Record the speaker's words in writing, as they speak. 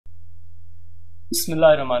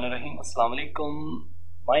Bismillahirrahmanirrahim. Assalamu alaikum.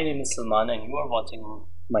 My name is Salman and you are watching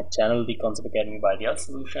my channel The Concept Academy by the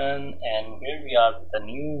Solution, and here we are with a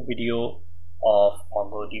new video of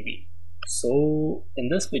MongoDB. So in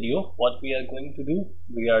this video what we are going to do,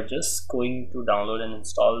 we are just going to download and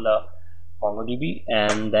install the MongoDB,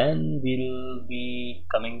 and then we'll be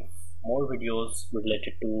coming more videos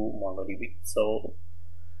related to MongoDB. So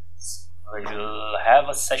we'll have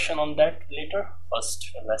a session on that later.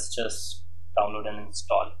 First, let's just download and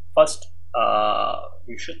install. First,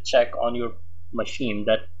 you should check on your machine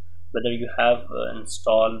that whether you have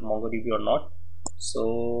installed MongoDB or not.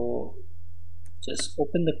 So just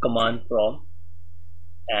open the command prompt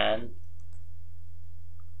and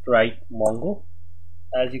write Mongo.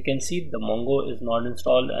 As you can see, the Mongo is not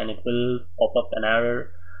installed and it will pop up an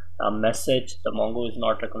error message. The Mongo is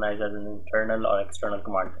not recognized as an internal or external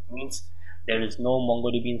command. That means there is no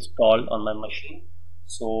MongoDB installed on my machine.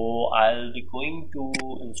 So I'll be going to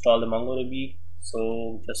install the MongoDB.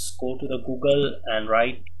 So just go to the Google and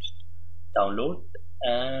write download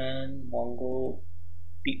and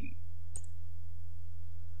MongoDB.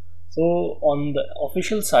 So on the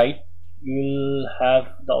official site you will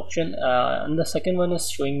have the option, and the second one is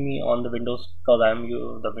showing me on the Windows because I'm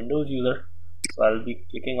the Windows user. So I'll be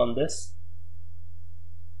clicking on this.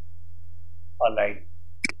 Alright,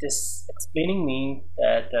 it is explaining me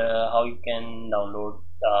that how you can download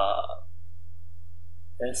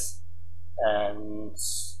this and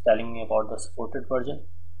telling me about the supported version.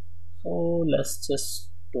 So let's just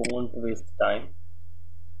don't waste time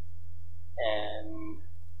and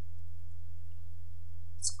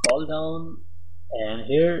scroll down, and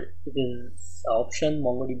here it is option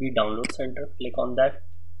MongoDB download center. Click on that.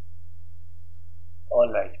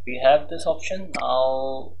 Alright, we have this option.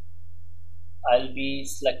 Now I'll be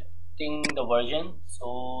selecting the version.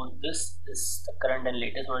 So this is the current and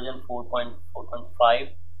latest version 4.4.5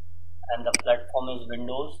 and the platform is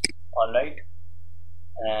Windows. Alright,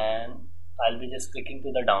 and I'll be just clicking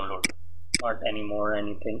to the download, not anymore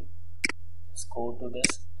anything. Just go to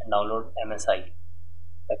this and download MSI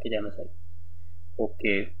package MSI.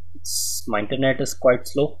 Okay, my internet is quite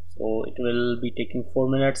slow, so it will be taking 4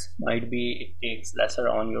 minutes. Might be it takes lesser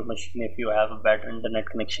on your machine if you have a better internet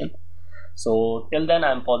connection. So till then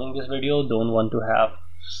I'm pausing this video, don't want to have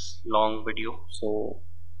long video. So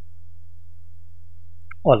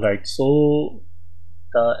alright, so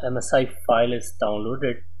the MSI file is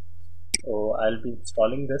downloaded, so I'll be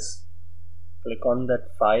installing this. Click on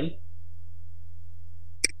that file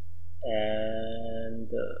and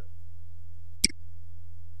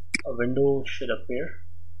a window should appear.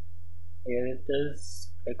 Here it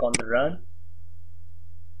is. Click on the run.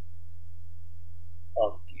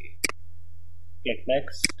 Okay, click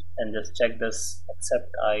next and just check this,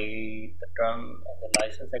 accept the term and the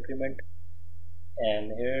license agreement,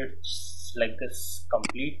 and here select this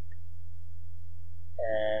complete,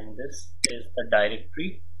 and this is the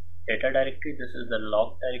directory, data directory. This is the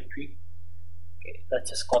log directory. Okay, let's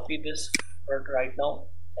just copy this for right now,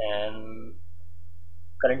 and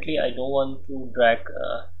currently I don't want to drag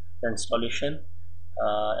the installation,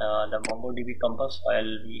 the MongoDB compass. So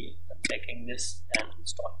I'll be checking this and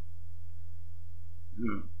install.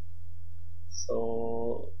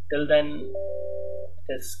 So till then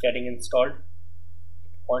it is getting installed.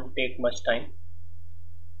 It won't take much time.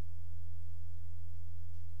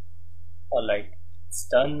 Alright, it's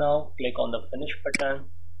done now. Click on the finish button,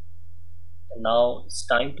 and now it's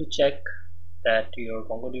time to check that your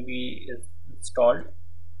MongoDB is installed.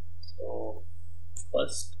 So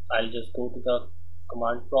first I'll just go to the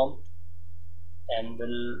command prompt and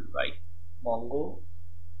will write Mongo,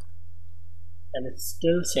 and it's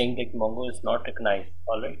still saying that Mongo is not recognized.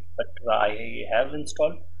 Alright, but I have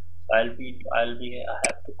installed. I have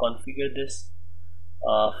to configure this.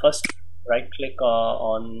 First right click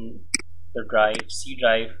on the drive, C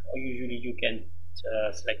drive, or usually you can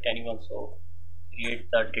select anyone. So create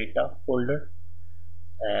the data folder,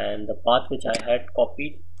 and the path which I had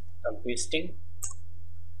copied I'm pasting,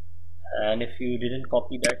 and if you didn't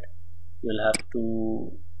copy that you'll have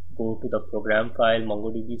to go to the program file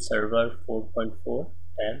MongoDB server 4.4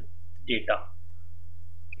 and data.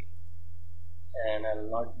 Okay, and I'll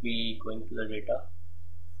not be going to the data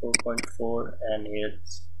 4.4, and here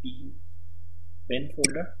it's bin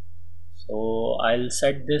folder. So I'll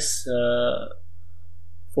set this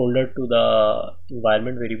folder to the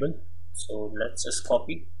environment variable. So let's just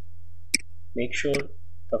copy, make sure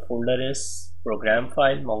the folder is program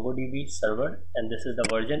file MongoDB server, and this is the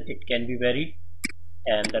version. It can be varied,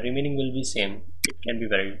 and the remaining will be same. It can be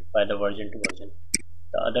varied by the version to version.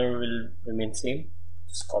 The other will remain same.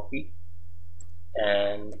 Just copy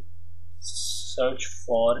and search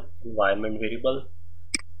for environment variable,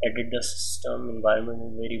 edit the system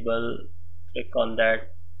environment variable, click on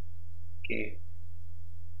that. Okay,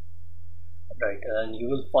 right, and you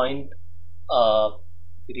will find a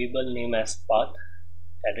variable name as path.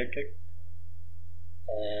 Edit it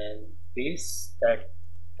and paste that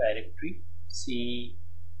directory, C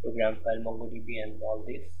program file MongoDB and all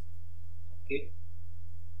this. Okay,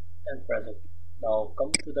 and press OK. Now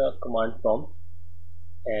come to the command prompt,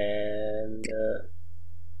 and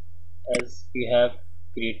as we have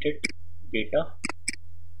created data,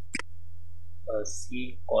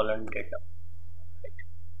 C colon data, right?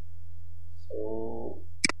 So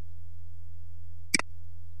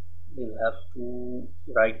we'll have to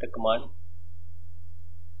write the command,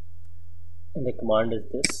 and the command is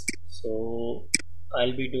this. So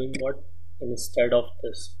I'll be doing what, instead of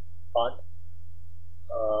this path,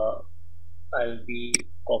 I'll be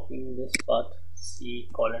copying this path, C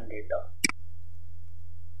colon data,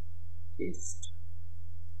 paste.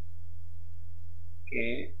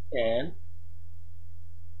 Okay, and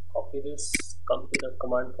copy this, come to the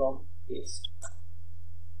command prompt, paste,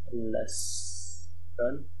 and let's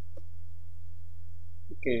run.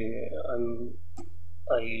 Okay,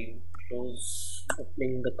 I close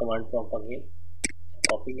opening the command prompt again and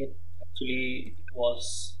copying it. Actually, it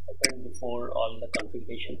was opened before all the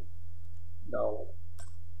configuration. Now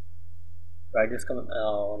write this command.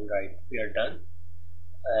 Alright, we are done.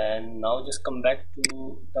 And now just come back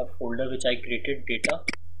to the folder which I created, data.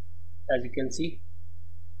 As you can see,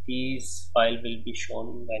 these file will be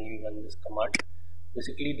shown when you run this command.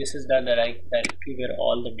 Basically, this is the directory where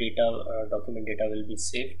all the data, document data will be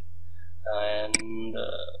saved. And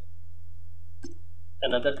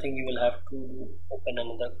another thing, you will have to open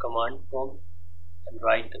another command prompt and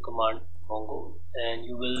write the command Mongo, and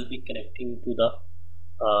you will be connecting to the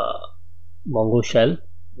Mongo shell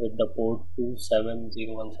with the port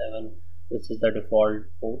 27017. This is the default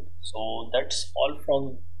port. So that's all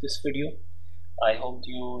from this video. I hope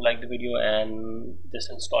you like the video, and this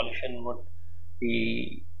installation would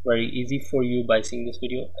be very easy for you by seeing this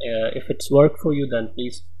video. If it's worked for you, then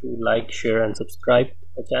please do like, share and subscribe to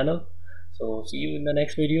the channel. So see you in the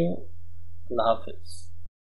next video. Allah Hafiz.